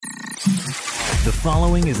The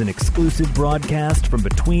following is an exclusive broadcast from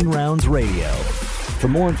Between Rounds Radio. For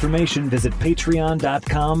more information, visit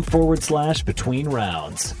patreon.com/Between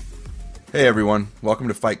Rounds. Hey everyone, welcome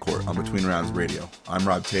to Fight Court on Between Rounds Radio. I'm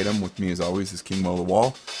Rob Tatum. With me as always is King Mo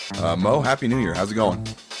Lawal. Mo, Happy New Year. How's it going?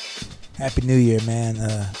 Happy New Year, man.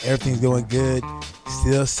 Everything's going good.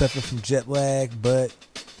 Still suffering from jet lag, but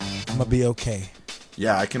I'm going to be okay.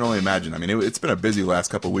 Yeah, I can only imagine. I mean, it's been a busy last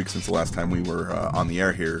couple of weeks since the last time we were on the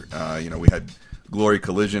air here. We had Glory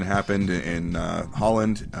Collision happened in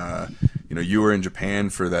Holland. You were in Japan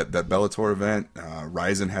for that Bellator event.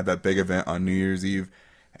 Ryzen had that big event on New Year's Eve.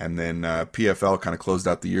 And then PFL kind of closed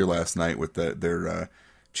out the year last night with their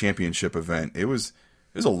championship event. It was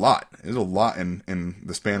a lot. It was a lot in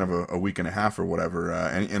the span of a week and a half or whatever.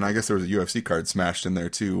 And I guess there was a UFC card smashed in there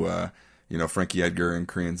too. Frankie Edgar and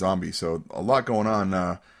Korean Zombie. So a lot going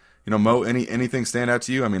on. Mo, anything stand out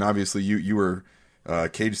to you? I mean, obviously you were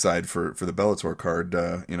cage side for the Bellator card.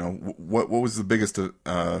 What was the biggest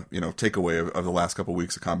takeaway of the last couple of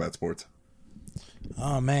weeks of combat sports?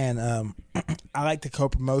 Oh man, I like the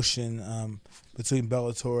co-promotion between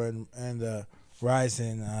Bellator and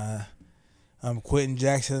Ryzen. Quentin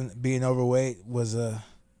Jackson being overweight was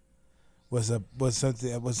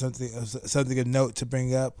something of note to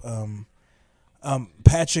bring up.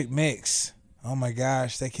 Patrick Mix, oh my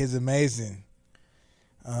gosh, that kid's amazing.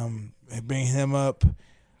 Bringing him up,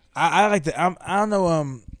 I like the I don't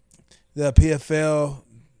know the PFL.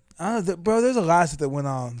 I don't know, bro. There's a lot of stuff that went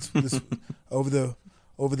on over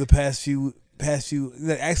the past few actually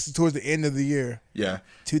towards the end of the year. Yeah,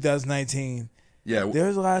 2019. Yeah,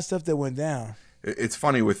 there's a lot of stuff that went down. It's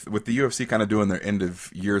funny with the UFC kind of doing their end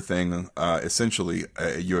of year thing, essentially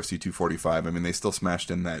UFC 245. I mean, they still smashed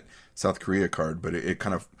in that South Korea card, but it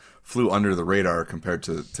kind of flew under the radar compared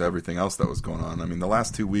to everything else that was going on. I mean, the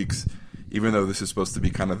last 2 weeks, even though this is supposed to be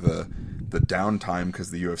kind of the downtime because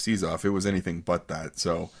the UFC's off, it was anything but that.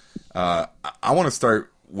 So I want to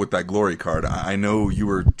start with that Glory card. I know you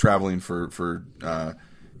were traveling for going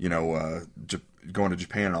to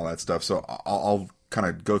Japan and all that stuff, so I'll kind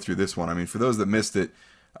of go through this one. I mean, for those that missed it,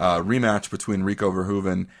 rematch between Rico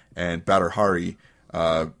Verhoeven and Badr Hari,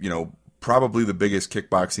 probably the biggest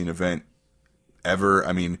kickboxing event ever.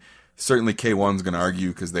 I mean, certainly K1's going to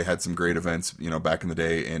argue because they had some great events, back in the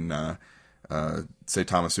day in, say,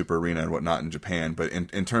 Thomas Super Arena and whatnot in Japan. But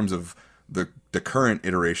in terms of the current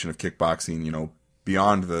iteration of kickboxing,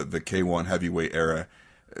 beyond the K1 heavyweight era,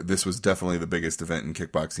 this was definitely the biggest event in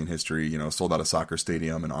kickboxing history, sold out a soccer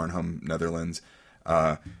stadium in Arnhem, Netherlands.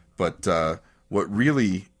 But what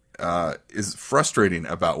really is frustrating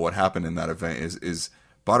about what happened in that event is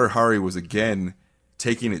Badr Hari was again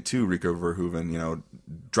taking it to Rico Verhoeven,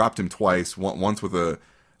 dropped him twice, once with a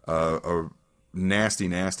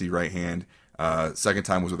nasty right hand, second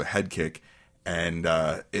time was with a head kick, and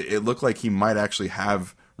it looked like he might actually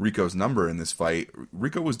have Rico's number in this fight.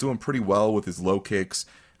 Rico was doing pretty well with his low kicks,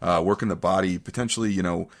 working the body, potentially,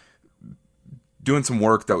 doing some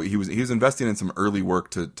work that he was investing in some early work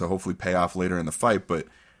to hopefully pay off later in the fight. But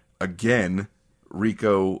again,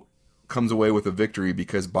 Rico comes away with a victory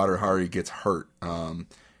because Badr Hari gets hurt.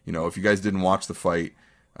 If you guys didn't watch the fight,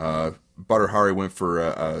 Badr Hari went for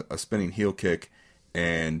a spinning heel kick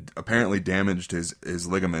and apparently damaged his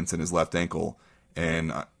ligaments in his left ankle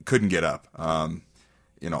and couldn't get up.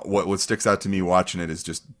 What sticks out to me watching it is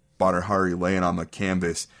just Badr Hari laying on the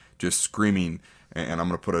canvas, just screaming, and I'm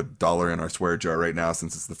going to put $1 in our swear jar right now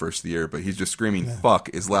since it's the first of the year, but he's just screaming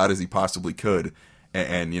fuck as loud as he possibly could,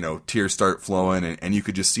 and tears start flowing, and you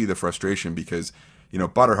could just see the frustration because,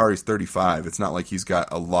 Badr Hari's 35. It's not like he's got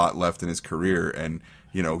a lot left in his career, and,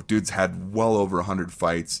 dude's had well over 100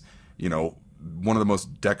 fights, one of the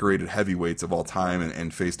most decorated heavyweights of all time,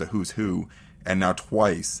 and faced a who's who, and now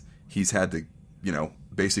twice he's had to,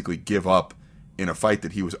 basically give up in a fight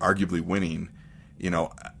that he was arguably winning.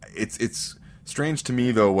 It's strange to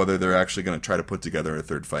me, though, whether they're actually going to try to put together a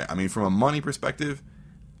third fight. I mean, from a money perspective,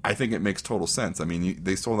 I think it makes total sense. I mean,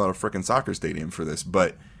 they sold out a freaking soccer stadium for this,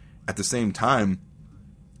 but at the same time,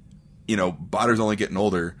 Badr's only getting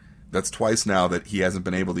older. That's twice now that he hasn't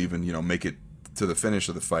been able to even, make it to the finish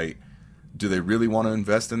of the fight. Do they really want to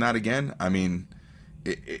invest in that again? I mean,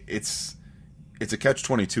 it's a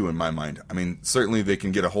catch-22 in my mind. I mean, certainly they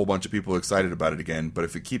can get a whole bunch of people excited about it again, but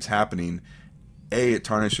if it keeps happening, A, it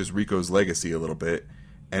tarnishes Rico's legacy a little bit,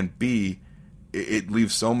 and B, it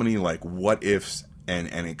leaves so many what ifs, and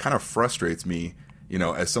it kind of frustrates me,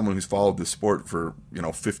 as someone who's followed this sport for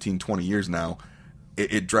 15, 20 years now.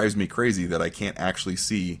 It drives me crazy that I can't actually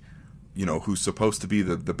see who's supposed to be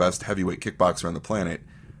the best heavyweight kickboxer on the planet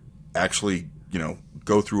actually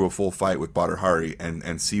go through a full fight with Badr Hari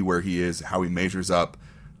and see where he is, how he measures up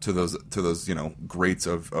to those greats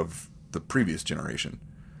of the previous generation.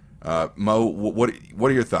 Mo, what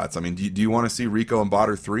are your thoughts? I mean, do you want to see Rico and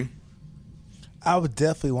Badr 3? I would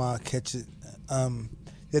definitely want to catch it.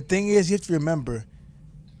 The thing is, you have to remember,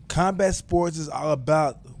 combat sports is all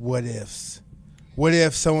about what ifs. What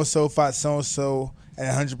if so-and-so fought so-and-so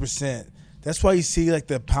at 100%? That's why you see like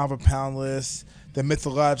the pound-for-pound list, the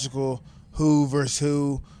mythological who versus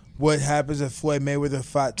who, what happens if Floyd Mayweather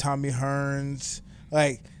fought Tommy Hearns.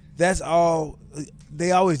 Like, that's all.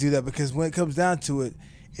 They always do that because when it comes down to it,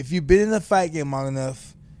 if you've been in the fight game long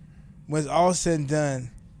enough, when it's all said and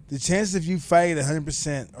done, the chances of you fighting at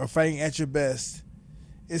 100% or fighting at your best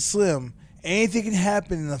is slim. Anything can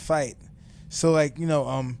happen in a fight. So, like,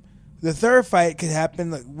 the third fight could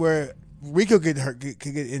happen where Rico could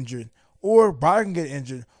get injured, or Badr can get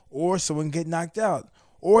injured, or someone get knocked out,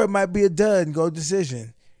 or it might be a dud and go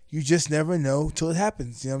decision. You just never know till it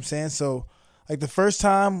happens. You know what I'm saying? So, like, the first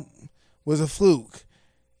time was a fluke,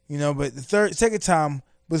 but the second time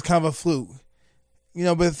was kind of a fluke,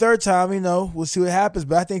 but the third time, we'll see what happens.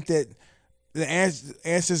 But I think that the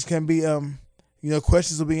answers can be,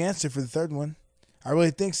 questions will be answered for the third one. I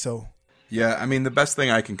really think so. Yeah, I mean, the best thing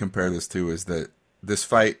I can compare this to is that this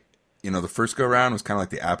fight, the first go-round was kind of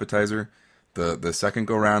like the appetizer. The second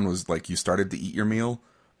go-round was like you started to eat your meal,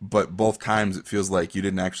 but both times it feels like you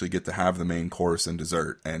didn't actually get to have the main course and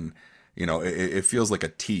dessert. And, it feels like a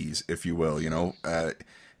tease, if you will.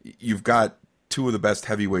 You've got two of the best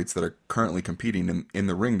heavyweights that are currently competing in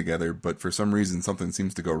the ring together, but for some reason something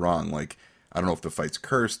seems to go wrong. Like, I don't know if the fight's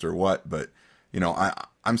cursed or what, but,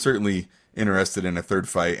 I'm certainly interested in a third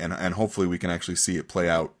fight, and hopefully we can actually see it play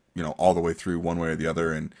out, all the way through one way or the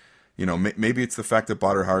other. And, maybe it's the fact that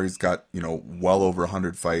Badr Hari's got, well over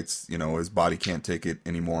 100 fights, his body can't take it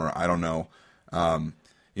anymore. I don't know.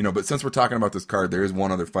 But since we're talking about this card, there is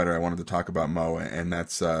one other fighter I wanted to talk about, Mo, and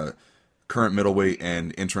that's current middleweight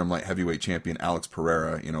and interim light heavyweight champion Alex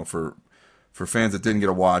Pereira. For fans that didn't get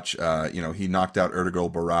a watch, he knocked out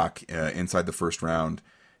Ertugrul Barak inside the first round.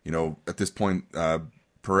 At this point,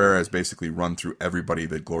 Pereira has basically run through everybody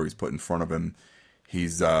that Glory's put in front of him.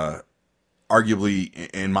 He's arguably,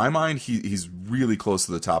 in my mind, he's really close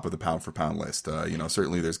to the top of the pound-for-pound list.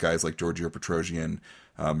 Certainly there's guys like Giorgio Petrosian,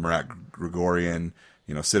 Murat Grigorian,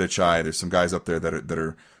 Sidachai. There's some guys up there that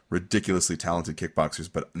are ridiculously talented kickboxers,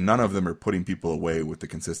 but none of them are putting people away with the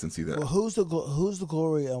consistency that. Well, who's the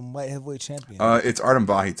Glory light heavyweight champion? It's Artem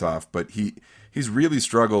Vahitov, but he's really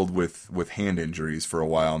struggled with hand injuries for a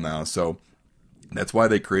while now, so that's why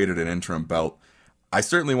they created an interim belt. I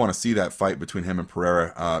certainly want to see that fight between him and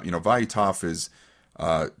Pereira. Vahitov is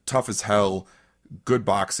tough as hell, good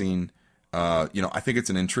boxing. I think it's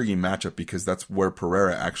an intriguing matchup because that's where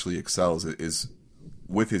Pereira actually excels, is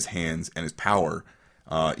with his hands and his power.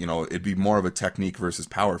 It'd be more of a technique versus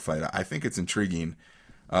power fight. I think it's intriguing.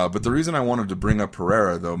 But the reason I wanted to bring up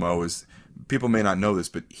Pereira, though, Mo, is people may not know this,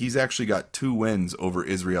 but he's actually got 2 wins over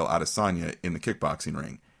Israel Adesanya in the kickboxing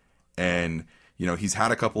ring. And, he's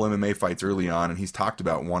had a couple MMA fights early on, and he's talked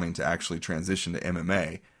about wanting to actually transition to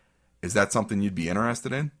MMA. Is that something you'd be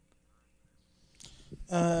interested in?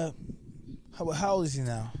 How old is he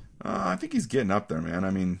now? I think he's getting up there, man. I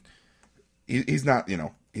mean, he's not,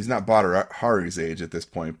 he's not Badr Hari's age at this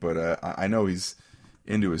point, but I know he's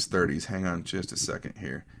into his 30s. Hang on just a second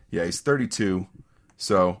here. Yeah, he's 32.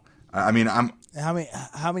 So, I mean, How many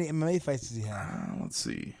MMA fights does he have? Let's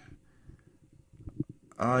see.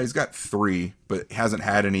 He's got 3, but hasn't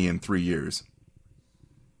had any in 3 years.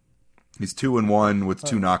 He's 2-1 with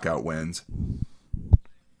 2 knockout wins.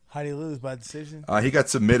 How did he lose, by decision? He got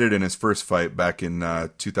submitted in his first fight back in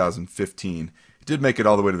 2015. He did make it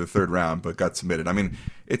all the way to the 3rd round, but got submitted. I mean,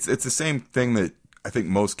 it's the same thing that I think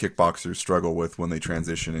most kickboxers struggle with when they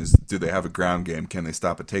transition is, do they have a ground game? Can they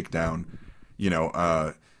stop a takedown?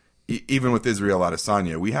 Even with Israel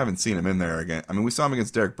Adesanya, we haven't seen him in there again. I mean, we saw him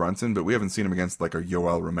against Derek Brunson, but we haven't seen him against like a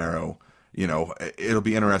Yoel Romero. It'll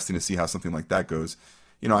be interesting to see how something like that goes.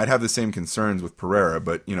 I'd have the same concerns with Pereira,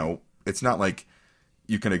 but, it's not like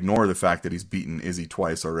you can ignore the fact that he's beaten Izzy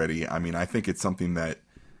twice already. I mean, I think it's something that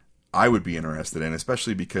I would be interested in,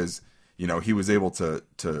 especially because, he was able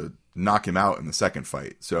to knock him out in the second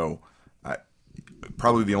fight. So,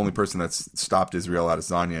 probably the only person that's stopped Israel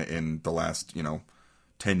Adesanya in the last,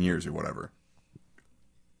 10 years or whatever.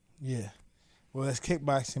 Yeah. Well, that's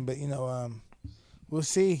kickboxing, but, we'll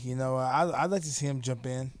see. I'd like to see him jump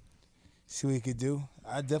in, see what he could do.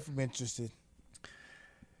 I'd definitely be interested.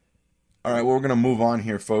 All right, well, we're going to move on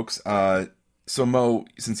here, folks. So Mo,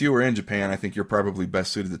 since you were in Japan, I think you're probably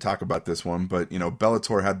best suited to talk about this one. But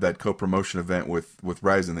Bellator had that co-promotion event with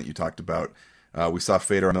Ryzen that you talked about. We saw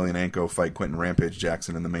Fedor Emelianenko fight Quentin Rampage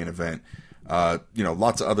Jackson in the main event.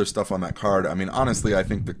 Lots of other stuff on that card. I mean, honestly, I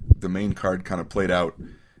think the main card kind of played out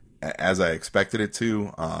as I expected it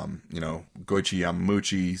to. Goichi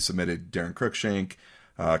Yamamuchi submitted Darren Cruikshank.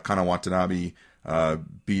 Kana Watanabe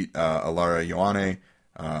beat Alara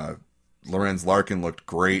Ioane. Lorenz Larkin looked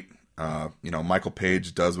great. Michael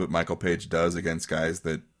Page does what Michael Page does against guys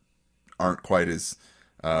that aren't quite as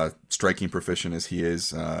striking proficient as he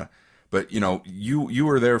is. But you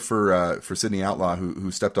were there for Sidney Outlaw,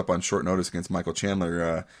 who stepped up on short notice against Michael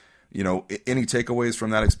Chandler. Any takeaways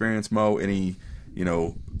from that experience, Mo? Any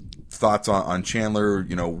thoughts on Chandler?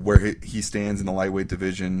 Where he stands in the lightweight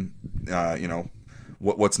division.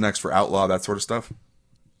 What's next for Outlaw? That sort of stuff.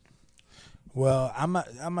 Well, I'm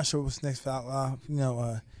not sure what's next for Outlaw.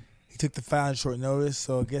 He took the fight on short notice,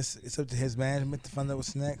 so I guess it's up to his management to find out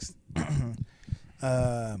what's next.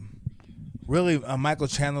 Really, Michael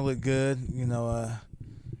Chandler looked good.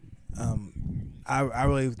 I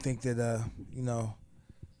really think that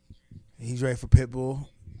he's ready for Pitbull.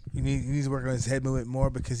 He needs to work on his head movement more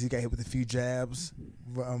because he got hit with a few jabs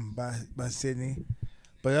by Sidney.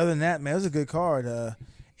 But other than that, man, it was a good card.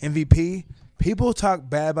 MVP. People talk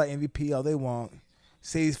bad about MVP all they want.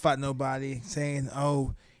 Say he's fought nobody. Saying,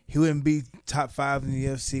 he wouldn't be top 5 in the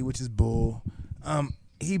UFC, which is bull.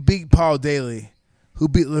 He beat Paul Daly, who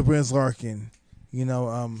beat Lorenz Larkin. He gave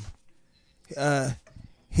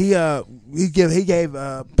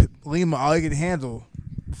Lima all he could handle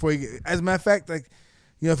before as a matter of fact, if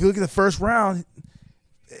you look at the first round,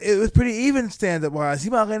 it was pretty even stand up wise.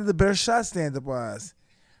 He might have landed the better shot stand up wise.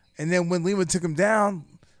 And then when Lima took him down,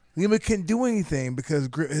 Lima couldn't do anything because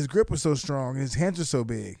his grip was so strong and his hands were so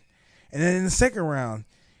big. And then in the second round,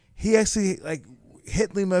 he actually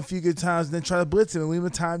hit Lima a few good times and then tried to blitz him, and Lima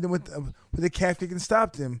timed him with a calf kick and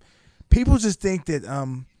stopped him. People just think that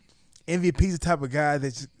MVP's the type of guy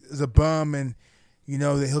that is a bum and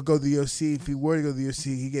that he'll go to the UFC. If he were to go to the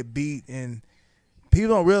UFC, he'd get beat. And people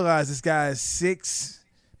don't realize this guy is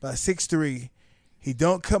about 6'3". He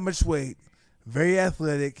don't cut much weight, very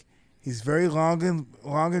athletic. He's very long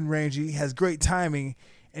and rangy, has great timing,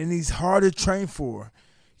 and he's hard to train for.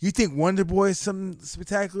 You think Wonder Boy is something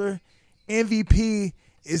spectacular? MVP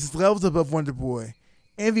is levels above Wonder Boy.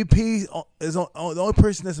 MVP is the only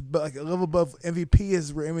person that's like a level above MVP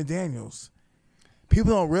is Raymond Daniels.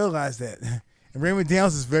 People don't realize that. And Raymond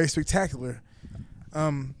Daniels is very spectacular.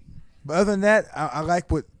 But other than that, I like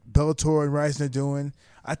what Bellator and Ryzen are doing.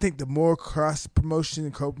 I think the more cross-promotion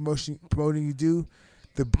and promoting you do,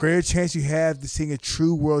 the greater chance you have to seeing a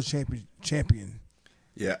true world champion.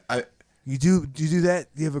 Yeah, You do that?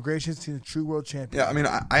 You have a great chance to see a true world champion. Yeah, I mean,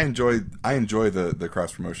 I enjoy the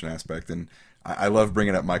cross promotion aspect, and I love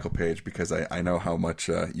bringing up Michael Page because I know how much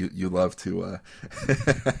you love to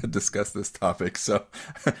discuss this topic. So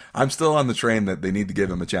I'm still on the train that they need to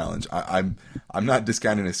give him a challenge. I'm not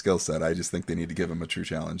discounting his skill set. I just think they need to give him a true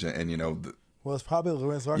challenge, and well, it's probably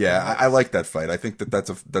Lorenz Larkin. Yeah, I like that fight. I think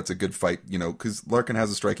that's a good fight. Because Larkin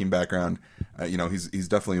has a striking background. He's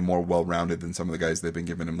definitely more well rounded than some of the guys they've been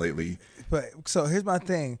giving him lately. But so here's my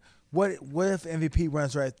thing: what if MVP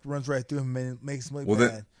runs right through him and makes him look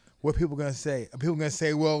bad? What are people gonna say? Are people gonna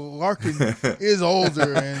say, "Well, Larkin is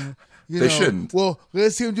older and they shouldn't." Well,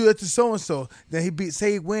 let's see him do that to so and so. Then he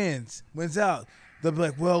wins out. They'll be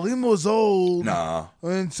like, "Well, Limo's old." Nah.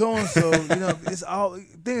 And so it's all.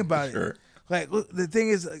 Think about it. Sure. Look, the thing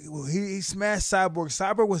is, he smashed Cyborg.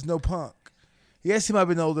 Cyborg was no punk. Yes, he might have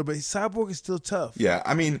been older, but Cyborg is still tough. Yeah,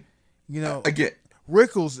 I mean, I get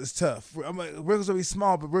Rickles is tough. Rickles will be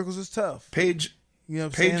small, but Rickles is tough. Page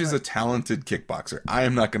is a talented kickboxer. I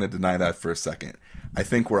am not going to deny that for a second. I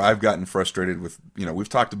think where I've gotten frustrated with, we've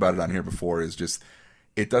talked about it on here before, is just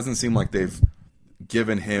it doesn't seem like they've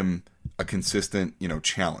given him a consistent,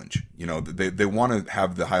 challenge. They want to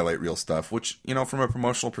have the highlight reel stuff, which, from a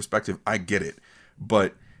promotional perspective, I get it.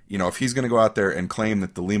 But, if he's going to go out there and claim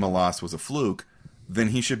that the Lima loss was a fluke, then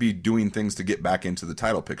he should be doing things to get back into the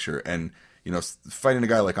title picture. And, fighting a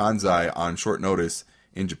guy like Anzai on short notice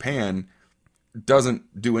in Japan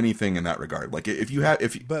doesn't do anything in that regard. Like But here's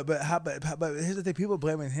the thing: people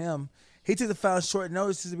blaming him. He took the fight on short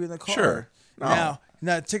notice to be in the car. Sure. No.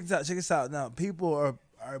 Now check this out. Now people are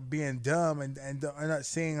being dumb and are not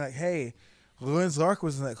seeing like, hey, Lorenz Larkin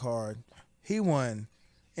was in that card. He won.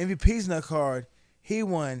 MVP's in that card. He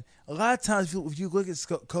won. A lot of times, if you look at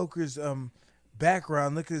Coker's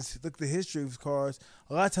background, look at the history of his cards.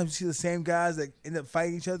 A lot of times, you see the same guys that end up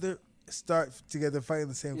fighting each other start together fighting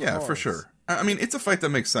the same. Yeah, cards. For sure. I mean, it's a fight that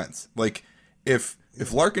makes sense. Like, if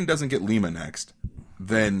Larkin doesn't get Lima next,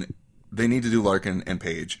 then they need to do Larkin and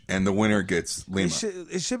Page, and the winner gets Lima.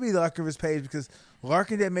 It should be Larkin versus Page because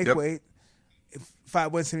Larkin didn't make weight.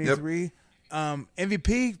 Fight 173.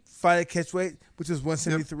 MVP fight at catch weight, which was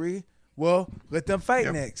 173. Well, let them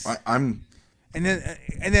fight next. I'm. And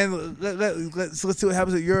then let's see what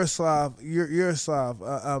happens with Yaroslav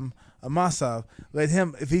Amasov. Let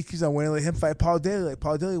him, if he keeps on winning, let him fight Paul Daly. Like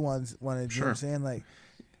Paul Daly wanted. Sure. You know what I'm saying? Like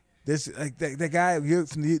this, like that guy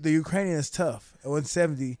from the Ukrainian is tough. At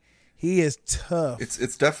 170, he is tough.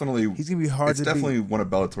 It's definitely he's gonna be hard. It's definitely one of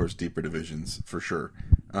Bellator's deeper divisions for sure.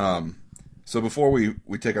 So before we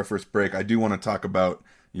take our first break, I do want to talk about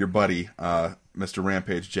your buddy, Mr.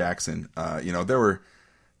 Rampage Jackson. There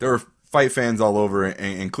were fight fans all over,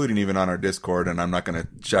 including even on our Discord, and I'm not going to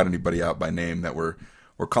shout anybody out by name that we're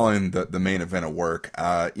calling the main event at work.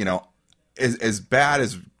 As bad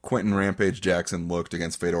as Quentin Rampage Jackson looked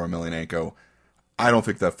against Fedor Emelianenko, I don't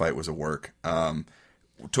think that fight was a work. No,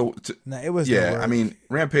 it was. Yeah, I mean,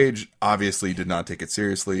 Rampage obviously did not take it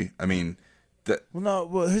seriously. I mean, here's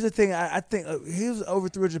the thing. I think he was over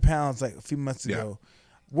 300 pounds like a few months ago.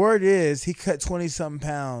 Word is he cut 20-something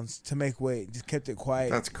pounds to make weight. Just kept it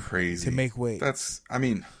quiet. That's crazy. To make weight.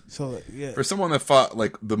 For someone that fought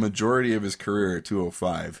like the majority of his career at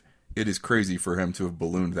 205, it is crazy for him to have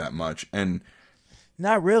ballooned that much. And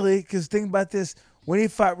not really, because think about this. When he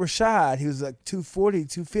fought Rashad, he was like 240,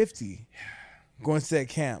 250 going to that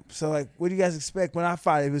camp. So, like, what do you guys expect? When I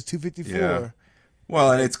fought, it was 254. Yeah.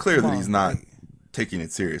 Well, and it's clear that he's not taking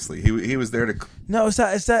it seriously. He was there to. No, it's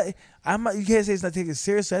not. You can't say he's not taking it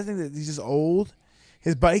seriously. I think that he's just old.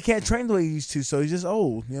 His body can't train the way he used to, so he's just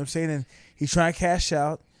old. You know what I'm saying? And he's trying to cash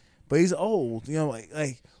out, but he's old. You know,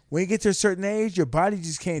 like when you get to a certain age, your body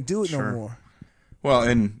just can't do it no more. Well,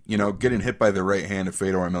 and getting hit by the right hand of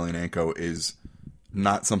Fedor Emelianenko is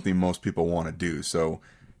not something most people want to do. So,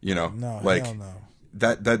 hell no.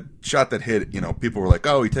 That shot that hit, people were like,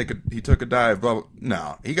 "Oh, he took a dive." Blah, blah.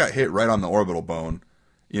 No, he got hit right on the orbital bone.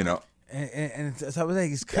 And that's how I think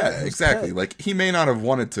he's cut. Yeah, exactly. Cut. Like he may not have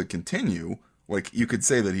wanted to continue. Like you could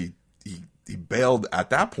say that he bailed at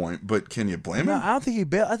that point, but can you blame him? No, I don't think he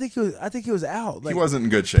bailed. I think he was out. Like, he wasn't in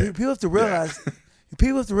good shape. People have to realize. Yeah.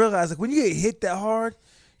 People have to realize, like when you get hit that hard,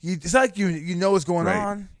 it's like you know what's going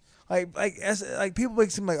on. Like people make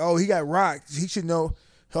it seem like, oh, he got rocked. He should know.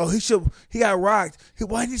 Oh, he got rocked.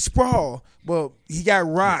 Why did he sprawl? Well, he got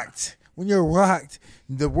rocked. Yeah. When you're rocked,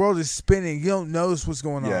 the world is spinning. You don't notice what's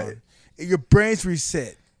going on. Your brain's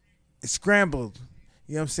reset. It's scrambled.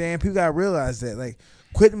 You know what I'm saying? People got to realize that. Like,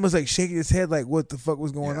 Quentin was, like, shaking his head like, what the fuck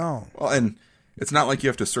was going on? Well, and it's not like you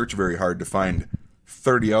have to search very hard to find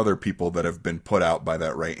 30 other people that have been put out by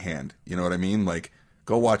that right hand. You know what I mean? Like,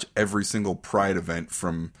 go watch every single Pride event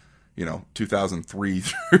from, 2003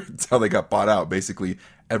 until they got bought out. Basically,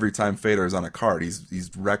 every time Fedor's on a card, he's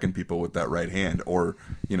wrecking people with that right hand or,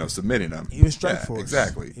 submitting them. Even Strikeforce.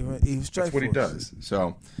 Exactly. Even That's what he does.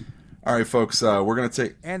 So... All right, folks, we're going to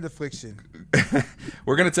take... And Affliction.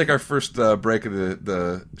 We're going to take our first break of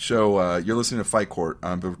the show. You're listening to Fight Court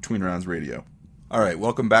on Between Rounds Radio. All right,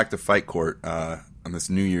 welcome back to Fight Court on this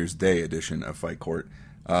New Year's Day edition of Fight Court.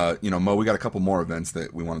 Mo, we got a couple more events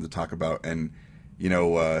that we wanted to talk about. And,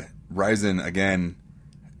 Ryzen, again,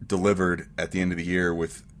 delivered at the end of the year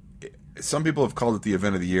with... Some people have called it the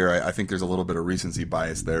event of the year. I think there's a little bit of recency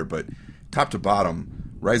bias there, but top to bottom...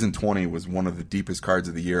 Ryzen 20 was one of the deepest cards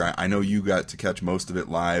of the year. I know you got to catch most of it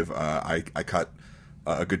live. I caught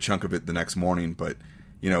a good chunk of it the next morning. But,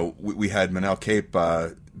 we had Manel Cape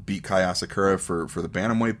beat Kai Asakura for the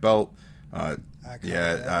bantamweight belt.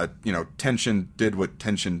 Tenshin did what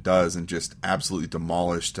Tenshin does and just absolutely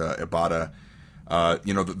demolished Ibata.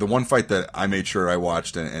 The one fight that I made sure I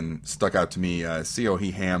watched and stuck out to me,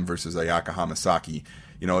 Seohei Ham versus Ayaka Hamasaki.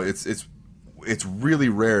 It's really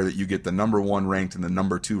rare that you get the number 1 ranked and the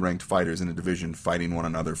number 2 ranked fighters in a division fighting one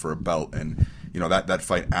another for a belt, and that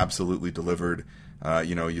fight absolutely delivered.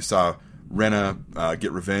 You saw Rena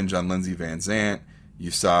get revenge on Lindsey Van Zant.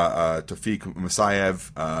 You saw Tafik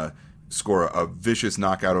Masayev score a vicious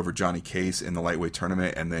knockout over Johnny Case in the lightweight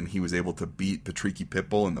tournament, and then he was able to beat Patricky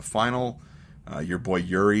Pitbull in the final. Your boy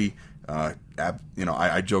Yuri, I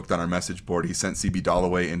joked on our message board. He sent CB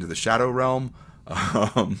Dalloway into the Shadow Realm.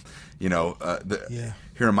 Hiramasu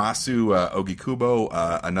Ogikubo,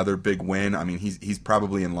 another big win. I mean, he's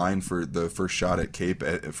probably in line for the first shot at Cape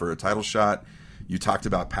for a title shot. You talked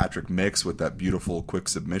about Patrick Mix with that beautiful quick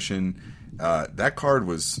submission. That card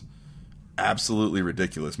was absolutely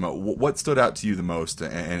ridiculous. Mo, what stood out to you the most,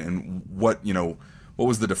 and what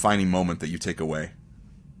was the defining moment that you take away?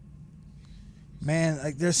 Man,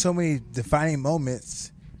 like there's so many defining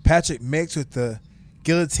moments. Patrick mixed with the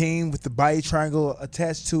guillotine with the body triangle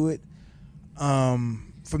attached to it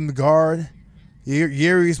from the guard.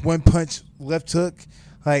 Yuri's one punch left hook.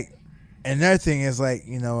 Like, another thing is like,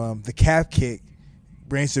 the calf kick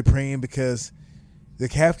reigns supreme because the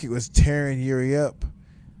calf kick was tearing Yuri up,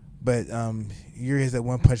 but Yuri has that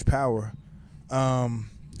one punch power.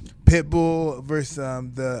 Pitbull versus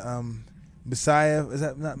the Messiah. Is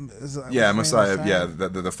that not? Messiah. Yeah,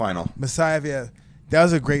 the final. Messiah. Yeah, that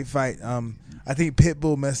was a great fight. I think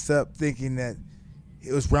Pitbull messed up thinking that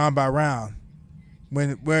it was round by round.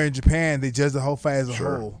 When we're in Japan, they judge the whole fight as a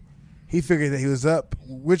whole. He figured that he was up,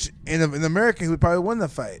 which in America he would probably win the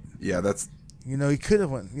fight. Yeah, that's. He could have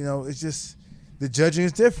won. It's just the judging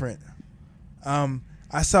is different.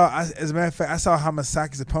 As a matter of fact, I saw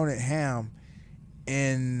Hamasaki's opponent Ham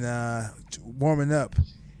in warming up,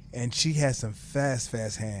 and she had some fast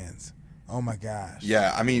hands. Oh my gosh.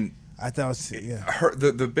 Yeah, I mean, I thought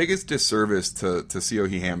the biggest disservice to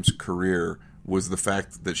Seohee Ham's career was the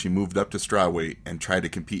fact that she moved up to strawweight and tried to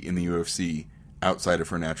compete in the UFC outside of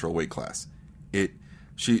her natural weight class.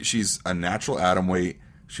 She's a natural atomweight.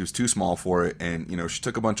 She was too small for it, and she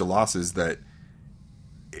took a bunch of losses that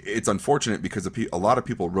it's unfortunate because a lot of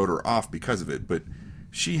people wrote her off because of it. But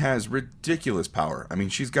she has ridiculous power. I mean,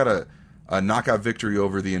 she's got a knockout victory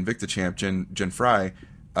over the Invicta champ Jen Fry,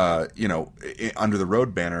 under the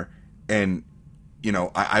Road banner, and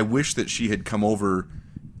I wish that she had come over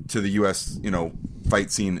to the U.S.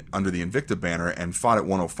 fight scene under the Invicta banner and fought at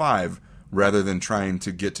 105 rather than trying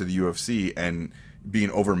to get to the UFC and being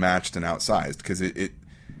overmatched and outsized, because it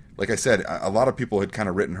like I said, a lot of people had kind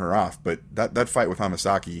of written her off, but that fight with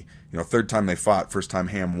Hamasaki, third time they fought, first time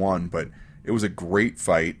Ham won, but it was a great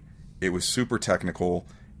fight. It was super technical,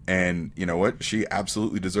 and you know what? She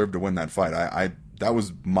absolutely deserved to win that fight. That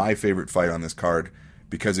was my favorite fight on this card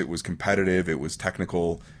because it was competitive, it was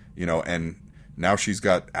technical, and now she's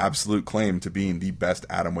got absolute claim to being the best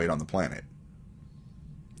atomweight on the planet.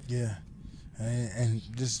 Yeah, and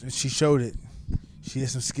just she showed it. She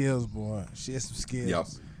has some skills, boy. She has some skills. Yep.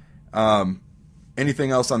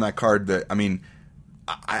 Anything else on that card that,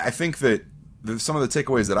 I think that some of the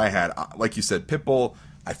takeaways that I had, like you said, Pitbull,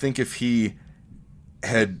 I think if he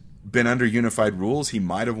had been under unified rules, he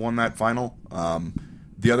might have won that final.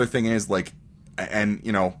 The other thing is, whether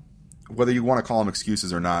you want to call him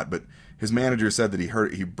excuses or not, but his manager said that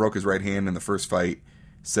he broke his right hand in the first fight,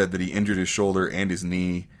 said that he injured his shoulder and his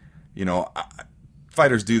knee.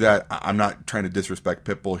 Fighters do that. I'm not trying to disrespect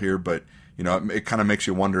Pitbull here, but it kind of makes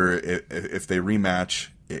you wonder if they rematch,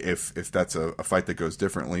 if that's a fight that goes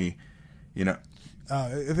differently. If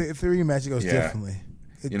the rematch goes differently.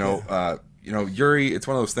 Yuri, it's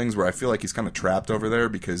one of those things where I feel like he's kind of trapped over there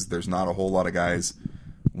because there's not a whole lot of guys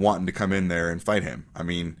wanting to come in there and fight him. I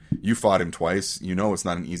mean, you fought him twice. It's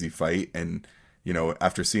not an easy fight, and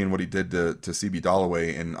after seeing what he did to CB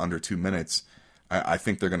Dollaway in under 2 minutes, I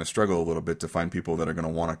think they're going to struggle a little bit to find people that are going to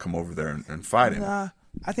want to come over there and fight him. Nah,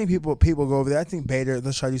 I think people go over there. I think Bader,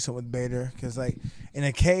 let's try to do something with Bader, because in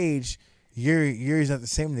a cage, Yuri's not the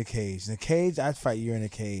same in the cage. In the cage, I'd fight Yuri in the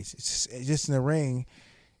cage. It's just in the ring,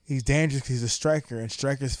 he's dangerous because he's a striker, and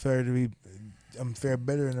strikers fare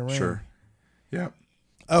better in the ring. Sure. Yeah.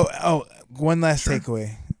 Oh, one last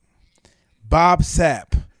takeaway. Bob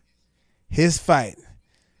Sapp, his fight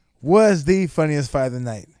was the funniest fight of the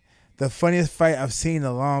night. The funniest fight I've seen in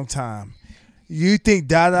a long time. You think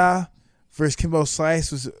Dada versus Kimbo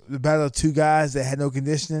Slice was the battle of two guys that had no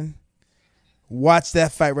conditioning? Watch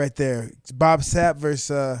that fight right there. It's Bob Sapp versus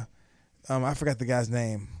I forgot the guy's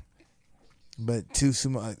name, but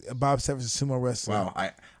Bob Sapp versus sumo wrestler. Wow,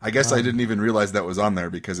 I guess I didn't even realize that was on there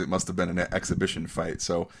because it must have been an exhibition fight.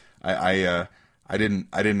 So I didn't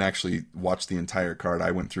actually watch the entire card.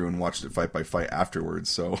 I went through and watched it fight by fight afterwards.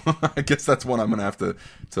 So I guess that's one I'm gonna have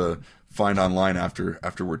to find online after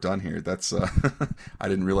we're done here. That's I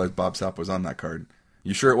didn't realize Bob Sapp was on that card.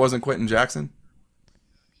 You sure it wasn't Quentin Jackson?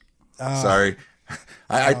 Sorry,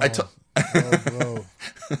 I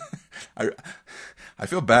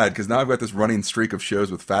feel bad because now I've got this running streak of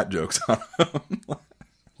shows with fat jokes on them.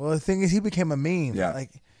 Well, the thing is, he became a meme. Yeah.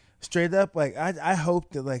 Straight up. I hope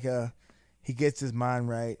that he gets his mind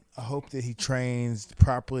right. I hope that he trains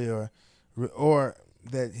properly, or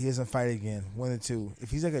that he doesn't fight again. One or two. If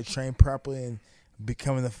he's gonna train properly and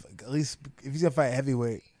becoming at least if he's gonna fight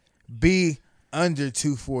heavyweight, be under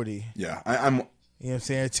 240. Yeah, I'm. You know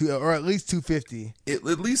what I'm saying? Or at least 250. At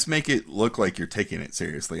least make it look like you're taking it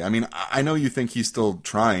seriously. I mean, I know you think he's still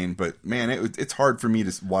trying, but man, it's hard for me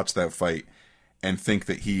to watch that fight and think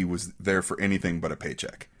that he was there for anything but a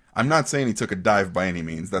paycheck. I'm not saying he took a dive by any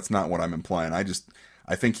means. That's not what I'm implying. I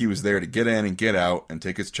I think he was there to get in and get out and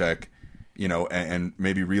take his check, you know, and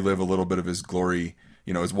maybe relive a little bit of his glory.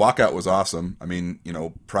 You know, his walkout was awesome. I mean, you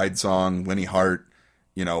know, Pride Song, Lenny Hart,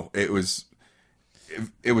 you know, it was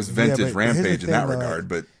vintage Rampage in that regard,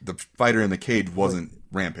 but the fighter in the cage wasn't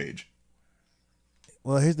Rampage.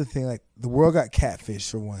 Well, here's the thing: like the world got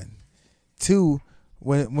catfish for one. Two,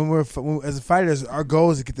 when as fighters, our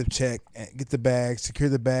goal is to get the check, get the bag, secure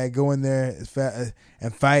the bag, go in there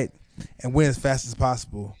and fight and win as fast as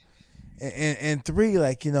possible. And three,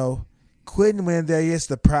 like, you know, Quentin went in there. Yes,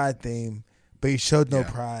 the pride theme, but he showed no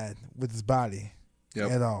pride with his body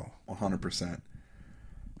at all. 100%.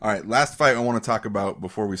 All right, last fight I want to talk about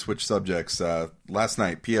before we switch subjects. Last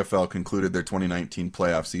night, PFL concluded their 2019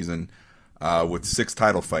 playoff season with 6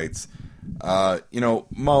 title fights. You know,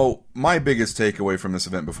 Mo, my biggest takeaway from this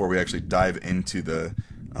event before we actually dive into the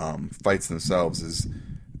fights themselves is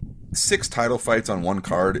 6 title fights on one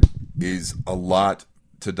card is a lot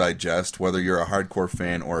to digest, whether you're a hardcore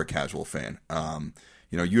fan or a casual fan.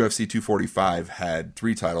 You know, UFC 245 had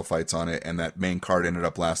 3 title fights on it, and that main card ended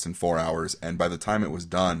up lasting 4 hours. And by the time it was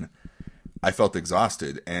done, I felt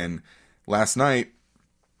exhausted. And last night,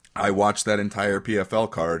 I watched that entire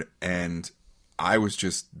PFL card, and I was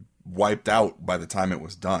just wiped out by the time it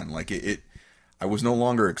was done. Like I was no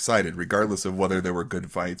longer excited, regardless of whether there were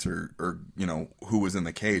good fights or you know, who was in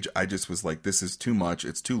the cage. I just was like, this is too much.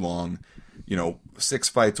 It's too long. You know, 6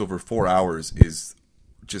 fights over 4 hours is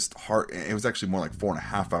just hard. It was actually more like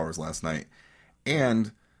 4.5 hours last night.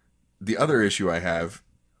 And the other issue I have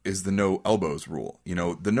is the no elbows rule. You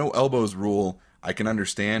know, the no elbows rule, I can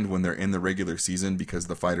understand when they're in the regular season because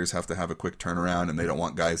the fighters have to have a quick turnaround and they don't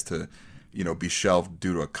want guys to, you know, be shelved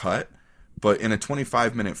due to a cut. But in a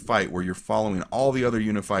 25-minute fight where you're following all the other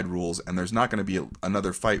unified rules and there's not going to be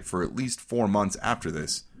another fight for at least 4 months after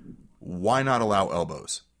this, why not allow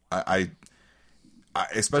elbows? I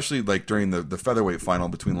especially like during the featherweight final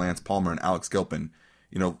between Lance Palmer and Alex Gilpin,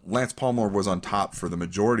 you know, Lance Palmer was on top for the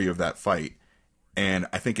majority of that fight. And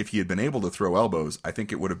I think if he had been able to throw elbows, I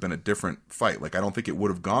think it would have been a different fight. Like, I don't think it would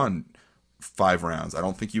have gone 5 rounds. I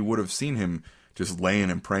don't think you would have seen him just laying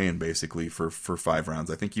and praying basically for 5 rounds.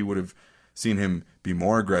 I think you would have seen him be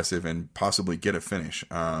more aggressive and possibly get a finish.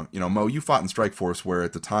 You know, Mo, you fought in Strikeforce where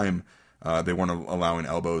at the time they weren't allowing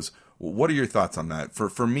elbows. What are your thoughts on that?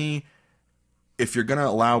 For me, if you're going to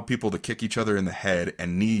allow people to kick each other in the head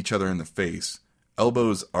and knee each other in the face,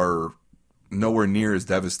 elbows are nowhere near as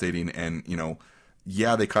devastating. And, you know,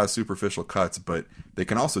 yeah, they cause superficial cuts, but they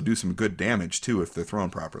can also do some good damage too if they're thrown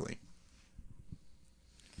properly.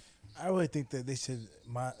 I really think that they should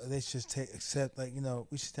accept, like, you know,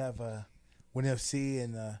 we should have WIN FC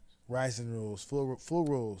and Rising rules, full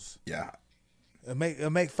rules. Yeah, it'll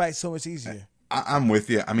make fights so much easier. I'm with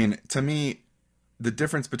you. I mean, to me, the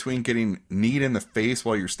difference between getting kneed in the face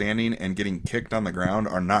while you're standing and getting kicked on the ground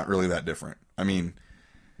are not really that different. I mean,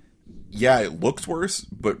 yeah, it looks worse,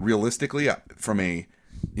 but realistically, from a,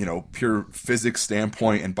 you know, pure physics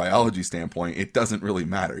standpoint and biology standpoint, it doesn't really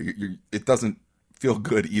matter. It doesn't feel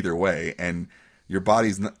good either way, and your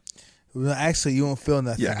body's not. Well, actually, you won't feel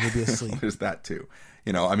nothing. Yeah, You'll be asleep. There's that too.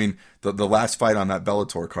 You know, I mean, the last fight on that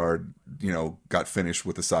Bellator card, you know, got finished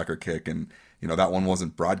with a soccer kick, and you know that one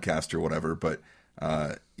wasn't broadcast or whatever, but.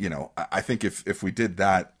 You know, I think if we did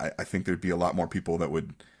that, I think there'd be a lot more people that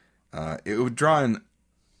would, it would draw in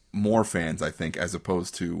more fans, I think, as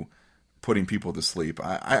opposed to putting people to sleep.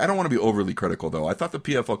 I don't want to be overly critical, though. I thought the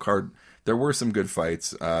PFL card, there were some good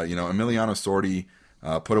fights. You know, Emiliano Sordi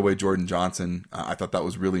put away Jordan Johnson. I thought that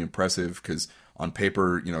was really impressive because on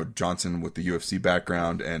paper, you know, Johnson with the UFC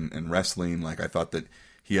background and wrestling, like I thought that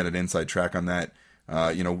he had an inside track on that.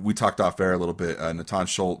 You know, we talked off air a little bit. Natan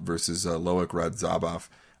Schultz versus Loic Radzhabov.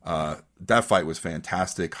 That fight was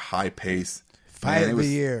fantastic, high pace. Fight of the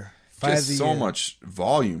year. Just so much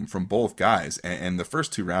volume from both guys, and the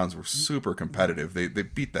first 2 rounds were super competitive. They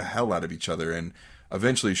beat the hell out of each other, and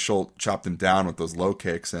eventually Schultz chopped him down with those low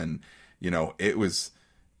kicks, and you know it was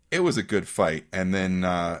a good fight. And then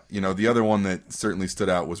you know the other one that certainly stood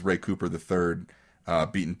out was Ray Cooper III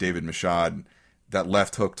beating David Michaud. That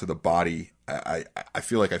left hook to the body. I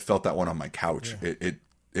feel like I felt that one on my couch. Yeah.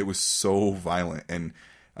 It was so violent, and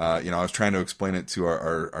you know I was trying to explain it to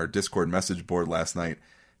our Discord message board last night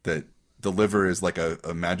that the liver is like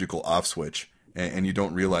a magical off switch, and you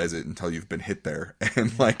don't realize it until you've been hit there.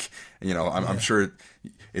 And like, you know, I'm sure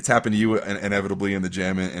it's happened to you inevitably in the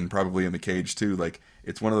gym and probably in the cage too. Like,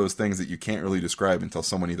 it's one of those things that you can't really describe until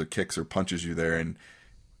someone either kicks or punches you there, and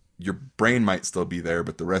your brain might still be there,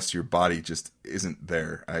 but the rest of your body just isn't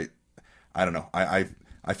there. I don't know. I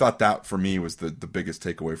I thought that for me was the biggest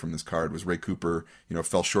takeaway from this card was Ray Cooper,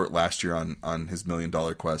 fell short last year on his $1 million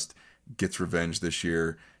quest, gets revenge this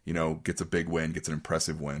year, gets a big win, gets an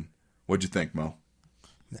impressive win. What'd you think, Mo?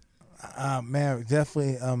 Man,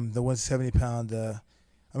 definitely the 170-pound,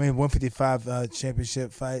 155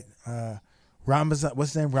 championship fight. Ramazan,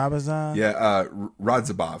 what's his name? Ramazan? Yeah,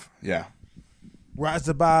 Radzhabov. Yeah.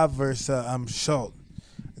 Radzhabov versus Schultz.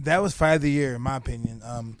 That was fight of the year, in my opinion.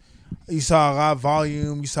 You saw a lot of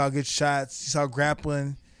volume. You saw good shots. You saw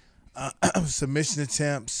grappling, submission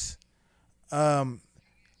attempts. The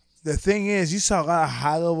thing is, you saw a lot of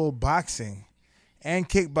high-level boxing and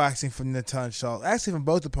kickboxing from Natan Schultz. Actually, from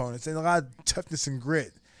both opponents, and a lot of toughness and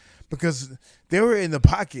grit because they were in the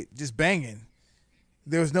pocket just banging.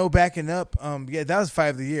 There was no backing up. That was fight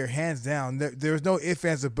of the year, hands down. There was no ifs,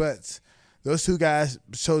 ands, or buts. Those two guys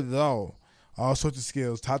showed it all sorts of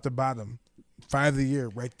skills, top to bottom. Fight of the year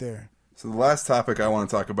right there. So the last topic I want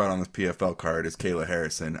to talk about on this PFL card is Kayla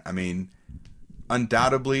Harrison.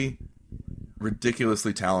 Undoubtedly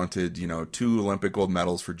ridiculously talented, 2 Olympic gold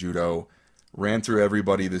medals for judo, ran through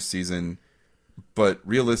everybody this season. But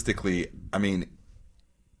realistically,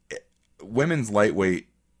 women's lightweight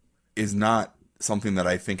is not something that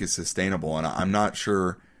I think is sustainable, and I'm not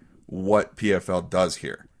sure what PFL does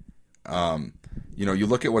here. You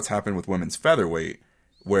look at what's happened with women's featherweight,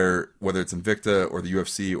 where whether it's Invicta or the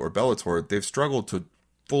UFC or Bellator, they've struggled to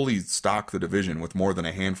fully stock the division with more than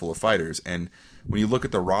a handful of fighters. And when you look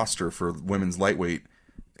at the roster for women's lightweight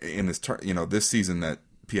in this, this season that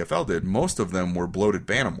PFL did, most of them were bloated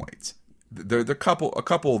bantamweights. They're a couple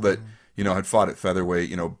that had fought at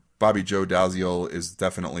featherweight. Bobby Joe Dalziel is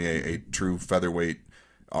definitely a true featherweight,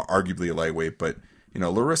 arguably a lightweight. But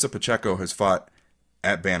Larissa Pacheco has fought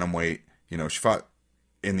at bantamweight. She fought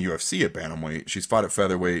in the UFC at bantamweight. She's fought at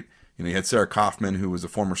featherweight. You had Sarah Kaufman, who was a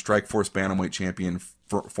former Strikeforce bantamweight champion,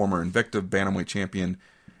 former Invicta bantamweight champion.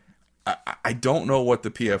 I don't know what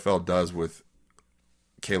the PFL does with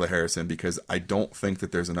Kayla Harrison because I don't think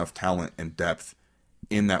that there's enough talent and depth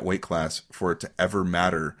in that weight class for it to ever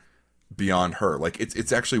matter beyond her. Like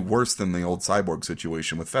it's actually worse than the old Cyborg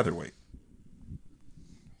situation with featherweight.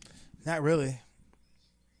 Not really.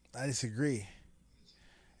 I disagree.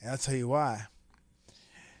 And I'll tell you why.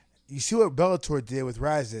 You see what Bellator did with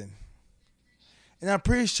Ryzen. And I'm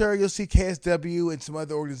pretty sure you'll see KSW and some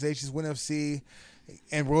other organizations, WinFC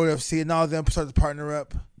and Road FC and all of them start to partner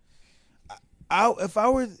up. If I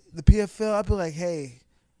were the PFL, I'd be like, hey,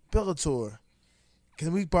 Bellator,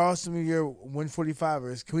 can we borrow some of your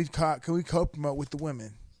 145ers? Can we co-promote with the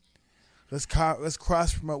women? Let's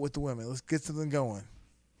cross-promote with the women. Let's get something going.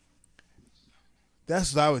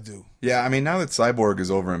 That's what I would do. Yeah, now that Cyborg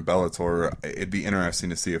is over in Bellator, it'd be interesting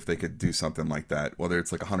to see if they could do something like that, whether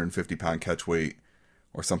it's like 150-pound catch weight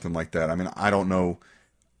or something like that. I don't know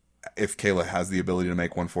if Kayla has the ability to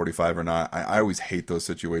make 145 or not. I always hate those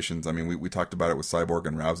situations. We talked about it with Cyborg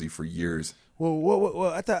and Rousey for years.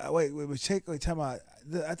 Well, I thought, time out.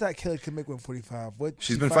 I thought Kayla could make 145.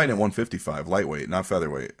 She's been fighting at 155, lightweight, not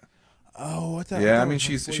featherweight. Oh, I thought. Yeah,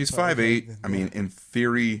 she's 5'8". In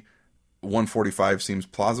theory, 145 seems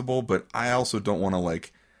plausible, but I also don't want to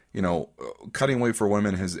cutting weight for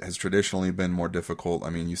women has traditionally been more difficult.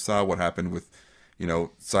 You saw what happened with,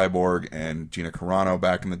 Cyborg and Gina Carano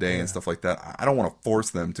back in the day and stuff like that. I don't want to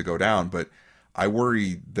force them to go down, but I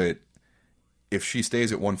worry that if she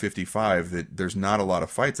stays at 155, that there's not a lot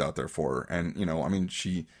of fights out there for her. And,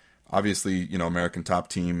 she obviously, American Top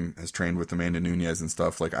Team has trained with Amanda Nunes and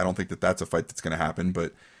stuff. I don't think that that's a fight that's going to happen,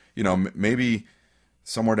 but, maybe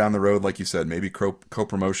somewhere down the road, like you said, maybe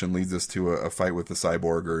co-promotion leads us to a fight with the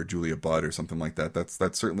Cyborg or Julia Budd or something like that.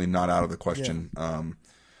 That's certainly not out of the question. Yeah.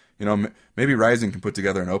 Maybe Ryzen can put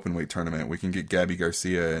together an open weight tournament. We can get Gabby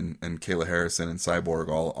Garcia and Kayla Harrison and Cyborg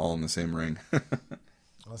all in the same ring.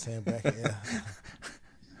 All same bracket, yeah.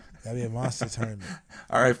 That'd be a monster tournament.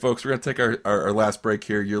 All right, folks, we're going to take our last break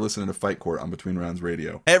here. You're listening to Fight Court on Between Rounds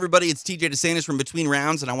Radio. Hey, everybody, it's TJ DeSantis from Between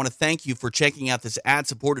Rounds, and I want to thank you for checking out this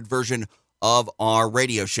ad-supported version of our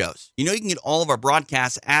radio shows. You can get all of our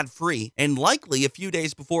broadcasts ad-free and likely a few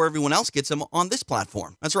days before everyone else gets them on this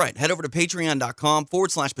platform. That's right. Head over to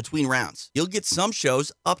patreon.com/Between Rounds. You'll get some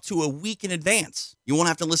shows up to a week in advance. You won't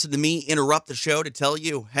have to listen to me interrupt the show to tell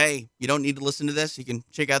you, hey, you don't need to listen to this. You can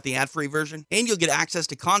check out the ad-free version, and you'll get access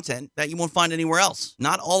to content that you won't find anywhere else.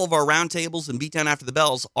 Not all of our roundtables and Beatdown After the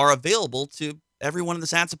Bells are available to everyone in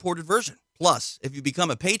this ad-supported version. Plus, if you become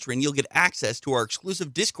a patron, you'll get access to our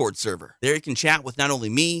exclusive Discord server. There you can chat with not only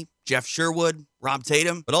me, Jeff Sherwood, Rob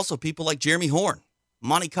Tatum, but also people like Jeremy Horn,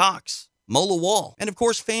 Monty Cox, Mo Lawal, and of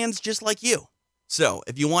course fans just like you. So,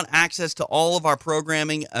 if you want access to all of our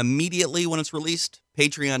programming immediately when it's released,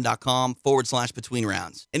 patreon.com/between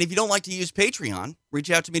rounds. And if you don't like to use Patreon, reach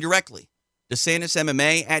out to me directly,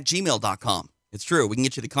 DeSantisMMA@gmail.com. It's true, we can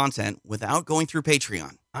get you the content without going through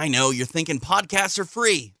Patreon. I know, you're thinking podcasts are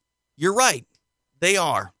free. You're right, they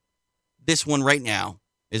are. This one right now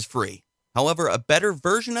is free. However, a better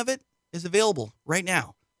version of it is available right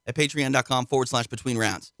now at patreon.com/between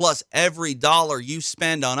rounds. Plus, every dollar you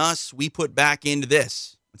spend on us, we put back into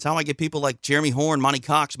this. That's how I get people like Jeremy Horn, Monty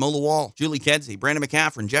Cox, Mo Lawal, Julie Kedzie, Brandon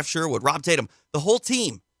McCaffrey, Jeff Sherwood, Rob Tatum, the whole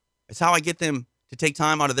team. It's how I get them to take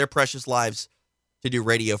time out of their precious lives to do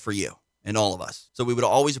radio for you and all of us. So we would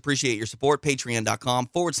always appreciate your support.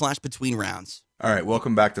 Patreon.com/between rounds. All right,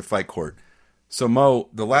 welcome back to Fight Court. So, Mo,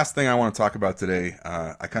 the last thing I want to talk about today,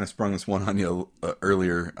 I kind of sprung this one on you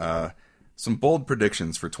earlier, some bold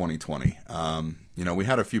predictions for 2020. We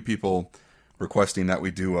had a few people requesting that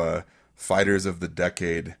we do a Fighters of the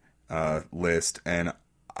Decade list, and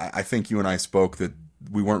I think you and I spoke that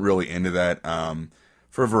we weren't really into that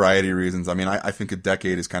for a variety of reasons. I mean, I think a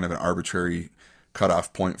decade is kind of an arbitrary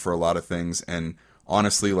cutoff point for a lot of things, and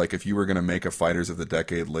honestly, like if you were going to make a Fighters of the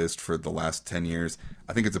Decade list for the last 10 years,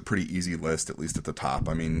 I think it's a pretty easy list, at least at the top.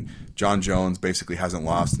 I mean, John Jones basically hasn't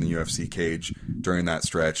lost in the UFC cage during that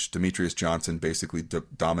stretch. Demetrius Johnson basically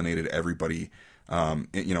dominated everybody in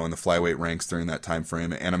the flyweight ranks during that time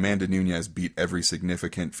frame, and Amanda Nunes beat every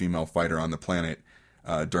significant female fighter on the planet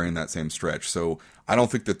during that same stretch. So I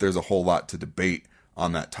don't think that there's a whole lot to debate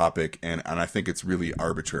on that topic, and I think it's really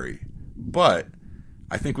arbitrary. But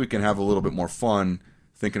I think we can have a little bit more fun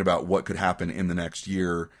thinking about what could happen in the next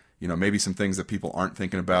year. Maybe some things that people aren't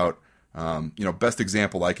thinking about. Best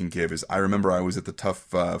example I can give is I remember I was at the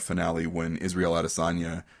TUF finale when Israel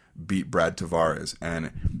Adesanya beat Brad Tavares,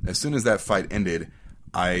 and as soon as that fight ended,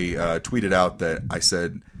 I tweeted out that I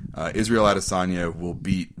said Israel Adesanya will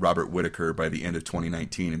beat Robert Whittaker by the end of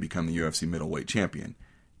 2019 and become the UFC middleweight champion.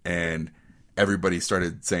 And everybody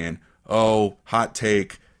started saying, "Oh, hot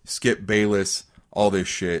take, Skip Bayless, all this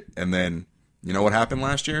shit." And then, you know what happened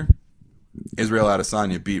last year? Israel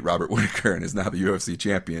Adesanya beat Robert Whittaker and is now the UFC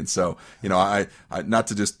champion. So, I not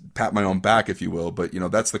to just pat my own back, if you will, but,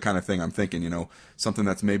 that's the kind of thing I'm thinking, something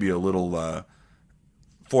that's maybe a little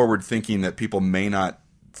forward thinking that people may not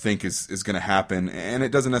think is going to happen. And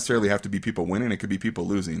it doesn't necessarily have to be people winning. It could be people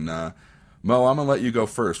losing. Mo, I'm going to let you go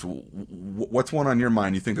first. What's one on your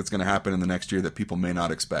mind you think that's going to happen in the next year that people may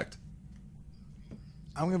not expect?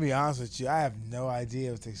 I'm going to be honest with you. I have no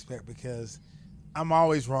idea what to expect because I'm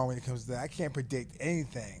always wrong when it comes to that. I can't predict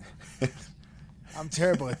anything. I'm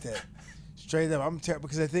terrible at that. Straight up, I'm terrible.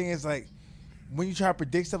 Because the thing is, like, when you try to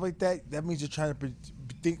predict stuff like that, that means you're trying to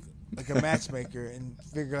think like a matchmaker and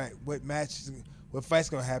figure out what fight's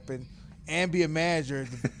going to happen, and be a manager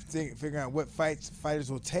to figuring out what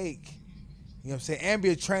fighters will take. You know what I'm saying? And be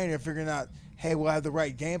a trainer figuring out, hey, we'll have the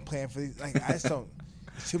right game plan for these. Like, I just don't.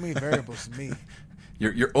 It's too many variables to me.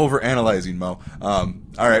 You're over-analyzing, Mo. All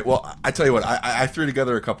right, well, I tell you what, I threw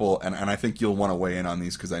together a couple, and I think you'll want to weigh in on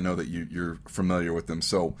these because I know that you're familiar with them.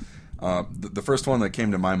 So the first one that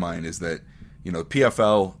came to my mind is that,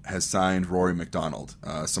 PFL has signed Rory McDonald,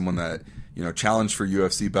 someone that, challenged for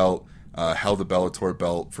UFC belt, held the Bellator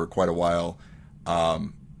belt for quite a while.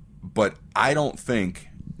 But I don't think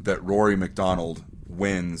that Rory McDonald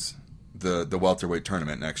wins the welterweight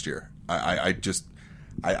tournament next year.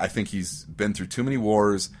 I think he's been through too many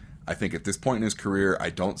wars. I think at this point in his career,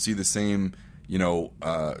 I don't see the same,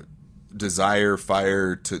 desire,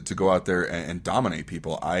 fire to go out there and dominate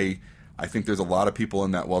people. I think there's a lot of people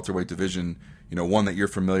in that welterweight division, one that you're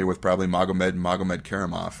familiar with, probably Magomed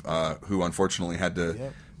Karamov, who unfortunately had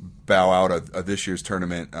to bow out of this year's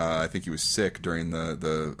tournament. I think he was sick during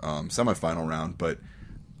the semifinal round. But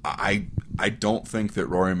I don't think that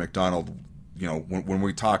Rory McDonald, when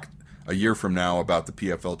we talk a year from now about the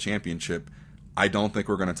PFL championship, I don't think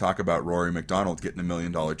we're going to talk about Rory McDonald getting $1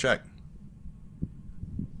 million check.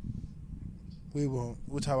 We won't.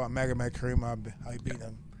 We'll talk about Magomed Karimov, how he beat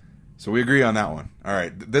him. So we agree on that one. All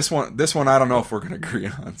right. This one I don't know if we're going to agree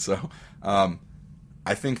on. So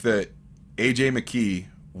I think that AJ McKee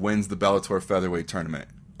wins the Bellator featherweight tournament.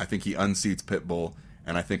 I think he unseats Pitbull,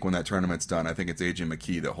 and I think when that tournament's done, I think it's AJ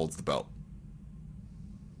McKee that holds the belt.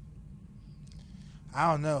 I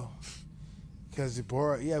don't know, because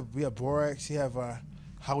we have Borax. You have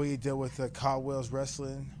how we deal with Caldwell's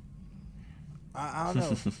wrestling. I don't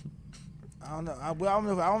know. I don't know. I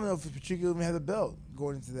don't know if Patricio even had the belt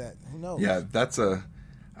going into that. Who knows? Yeah,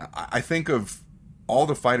 I think of all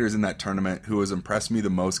the fighters in that tournament who has impressed me the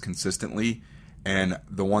most consistently, and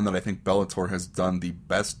the one that I think Bellator has done the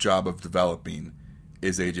best job of developing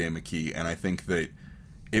is AJ McKee. And I think that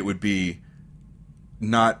it would be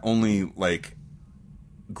not only like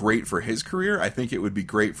great for his career. I think it would be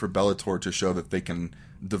great for Bellator to show that they can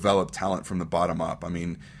develop talent from the bottom up. I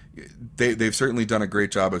mean, they've certainly done a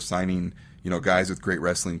great job of signing, guys with great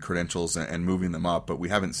wrestling credentials and moving them up, but we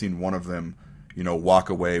haven't seen one of them, walk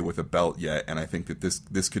away with a belt yet. And I think that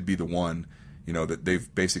this could be the one, that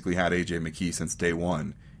they've basically had AJ McKee since day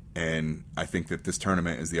one. And I think that this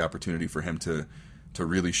tournament is the opportunity for him to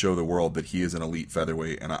really show the world that he is an elite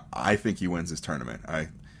featherweight. And I think he wins this tournament.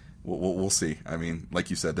 We'll see. I mean, like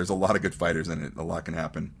you said, there's a lot of good fighters in it. A lot can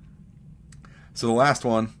happen. So the last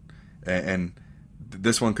one, and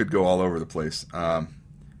this one could go all over the place.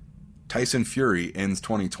 Tyson Fury ends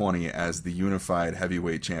 2020 as the unified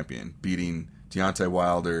heavyweight champion, beating Deontay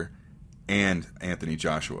Wilder and Anthony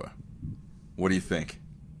Joshua. What do you think?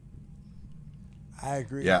 I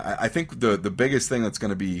agree. Yeah, I think the biggest thing that's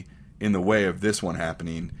going to be in the way of this one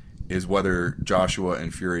happening is whether Joshua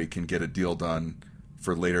and Fury can get a deal done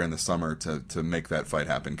for later in the summer to make that fight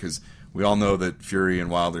happen. Because we all know that Fury and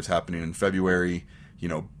Wilder's happening in February.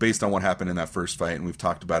 Based on what happened in that first fight, and we've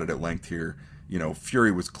talked about it at length here,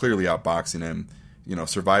 Fury was clearly outboxing him,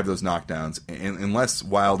 survived those knockdowns. And unless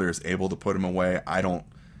Wilder is able to put him away,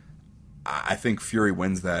 I think Fury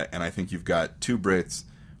wins that, and I think you've got two Brits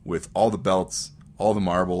with all the belts, all the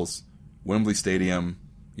marbles, Wembley Stadium,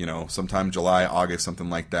 sometime July, August, something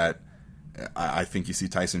like that. I think you see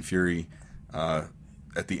Tyson Fury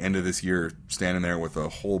at the end of this year standing there with a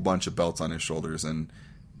whole bunch of belts on his shoulders. And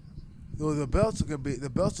well, the belts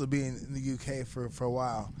will be in the UK for a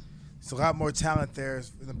while. There's a lot more talent there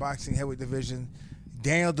in the boxing heavyweight division.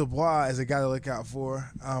 Daniel Dubois is a guy to look out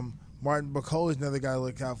for. Martin Bakole is another guy to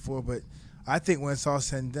look out for. But I think when it's all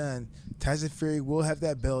said and done, Tyson Fury will have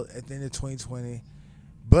that belt at the end of 2020.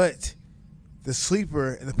 But the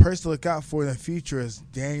sleeper and the person to look out for in the future is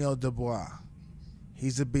Daniel Dubois.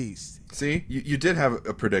 He's a beast. See, you did have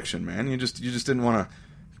a prediction, man. You just didn't want to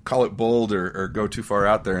call it bold or go too far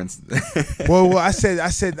out there. And well, I said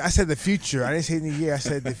the future. I didn't say the year. I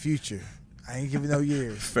said the future. I ain't giving no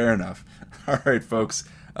years. Fair enough. All right, folks.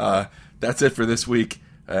 That's it for this week.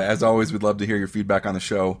 As always, we'd love to hear your feedback on the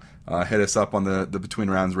show. Hit us up on the Between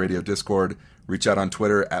Rounds Radio Discord. Reach out on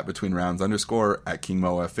Twitter at BetweenRounds_, at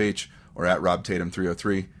KingMoFH, or at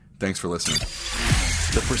RobTatum303. Thanks for listening.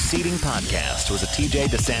 The preceding podcast was a TJ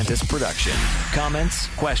DeSantis production. Comments,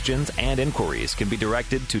 questions, and inquiries can be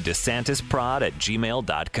directed to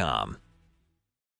DeSantisProd@gmail.com.